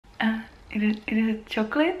It is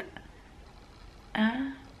chocolate?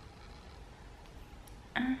 Hello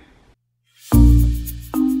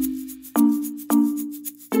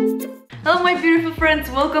my beautiful friends,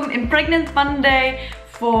 welcome in Pregnant Monday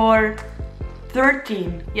for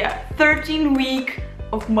 13 week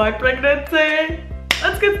of my pregnancy.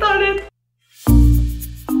 Let's get started.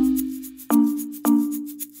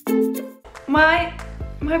 My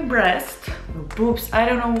breast, or boobs, I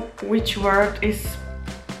don't know which word is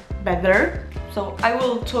better, so I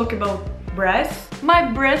will talk about breast.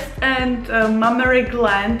 My breast and mammary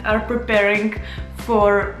gland are preparing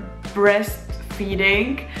for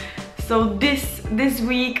breastfeeding. So this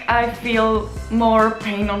week I feel more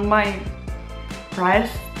pain on my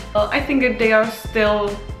breast. I think that they are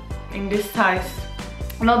still in this size,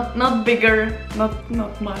 not bigger,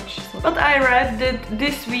 not much. But I read that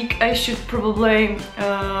this week I should probably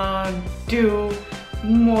do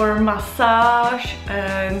more massage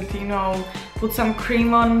and, you know, put some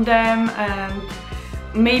cream on them and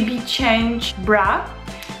maybe change bra,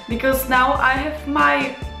 because now I have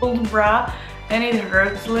my old bra and it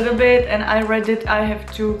hurts a little bit, and I read that I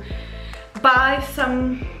have to buy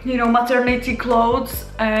some, you know, maternity clothes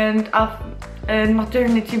and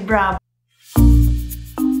maternity bra.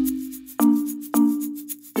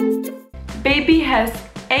 Baby has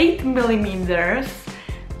 8 millimeters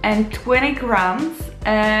and 20 grams,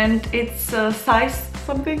 and it's size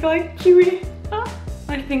something like kiwi.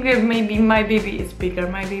 I think that maybe my baby is bigger.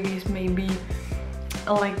 My baby is maybe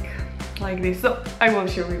like this. So I will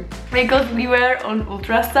show you, because we were on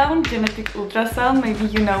ultrasound, genetic ultrasound. Maybe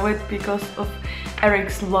you know it because of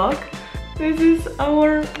Eric's vlog. This is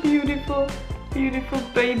our beautiful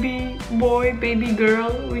baby boy, baby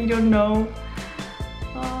girl, we don't know.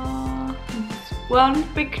 One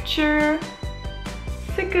picture,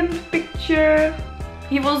 second picture.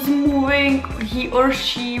 He was moving, he or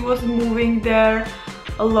she was moving there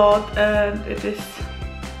a lot, and it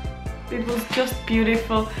was just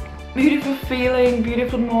beautiful. Beautiful feeling,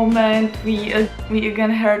 beautiful moment. We again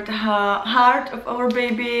heard the heart of our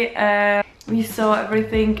baby, and we saw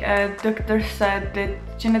everything, and doctor said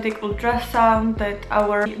that genetic ultrasound that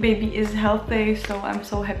our baby is healthy, so I'm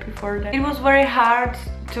so happy for that. It was very hard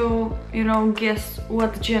to, you know, guess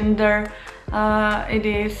what gender it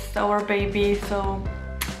is, our baby, so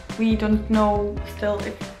we don't know still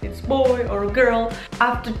if it's boy or girl.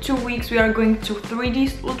 After 2 weeks we are going to 3D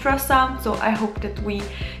ultrasound, so I hope that we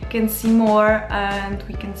can see more and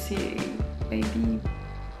we can see baby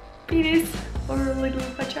penis or a little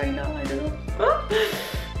vagina, I don't know.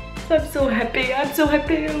 I'm so happy,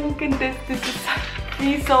 look at this. This is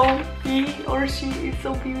he or she is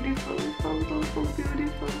so beautiful, so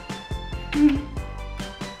beautiful.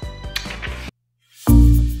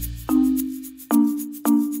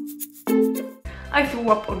 I threw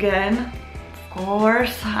up again. Of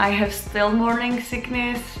course, I have still morning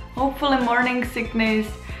sickness. Hopefully morning sickness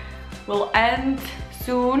will end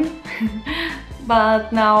soon.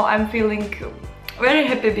 But now I'm feeling very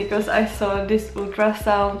happy because I saw this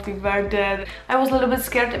ultrasound. We were there. I was a little bit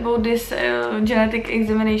scared about this genetic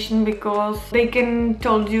examination, because they can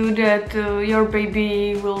told you that your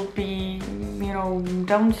baby will be, you know,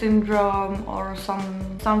 Down syndrome or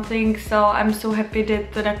something. So I'm so happy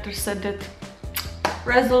that the doctor said that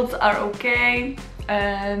results are okay,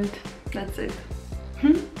 and that's it.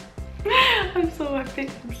 I'm so happy,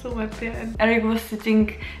 And Eric was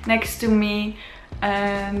sitting next to me,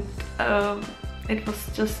 and it was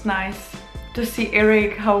just nice to see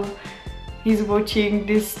Eric, how he's watching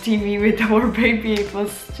this TV with our baby. It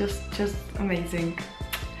was just amazing.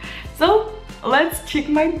 So let's check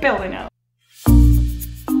my belly now.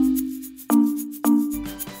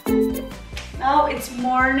 Now it's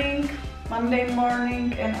morning, Monday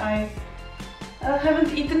morning, and I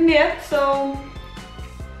haven't eaten yet, so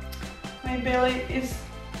my belly is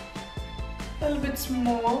a little bit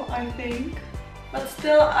small, I think. But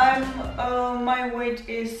still, my weight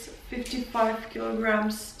is 55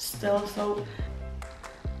 kilograms still, so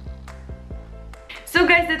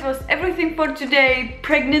guys, that was everything for today.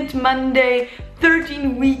 Pregnant Monday,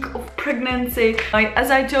 13 week of pregnancy. As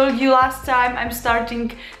I told you last time, I'm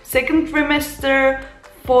starting second trimester,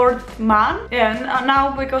 4th month. Yeah,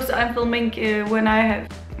 now because I'm filming when I have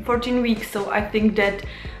 14 weeks, so I think that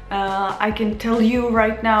I can tell you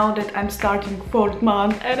right now that I'm starting 4th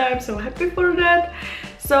month, and I'm so happy for that.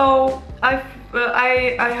 So I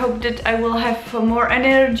hope that I will have more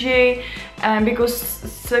energy, and because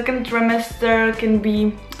second trimester can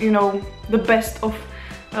be, you know, the best of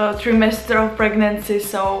trimester of pregnancy.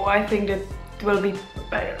 So I think that it will be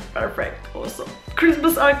perfect also.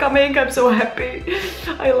 Christmas are coming, I'm so happy.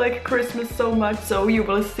 I like Christmas so much, so you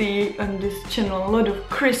will see on this channel a lot of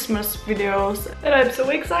Christmas videos and I'm so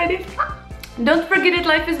excited. Don't forget it,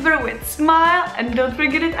 life is better with smile, and don't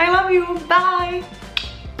forget it, I love you, bye!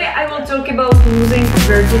 Today I will talk about losing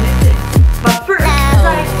virginity. But first, as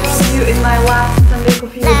I told you in my last Sunday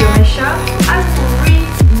coffee with Domisha,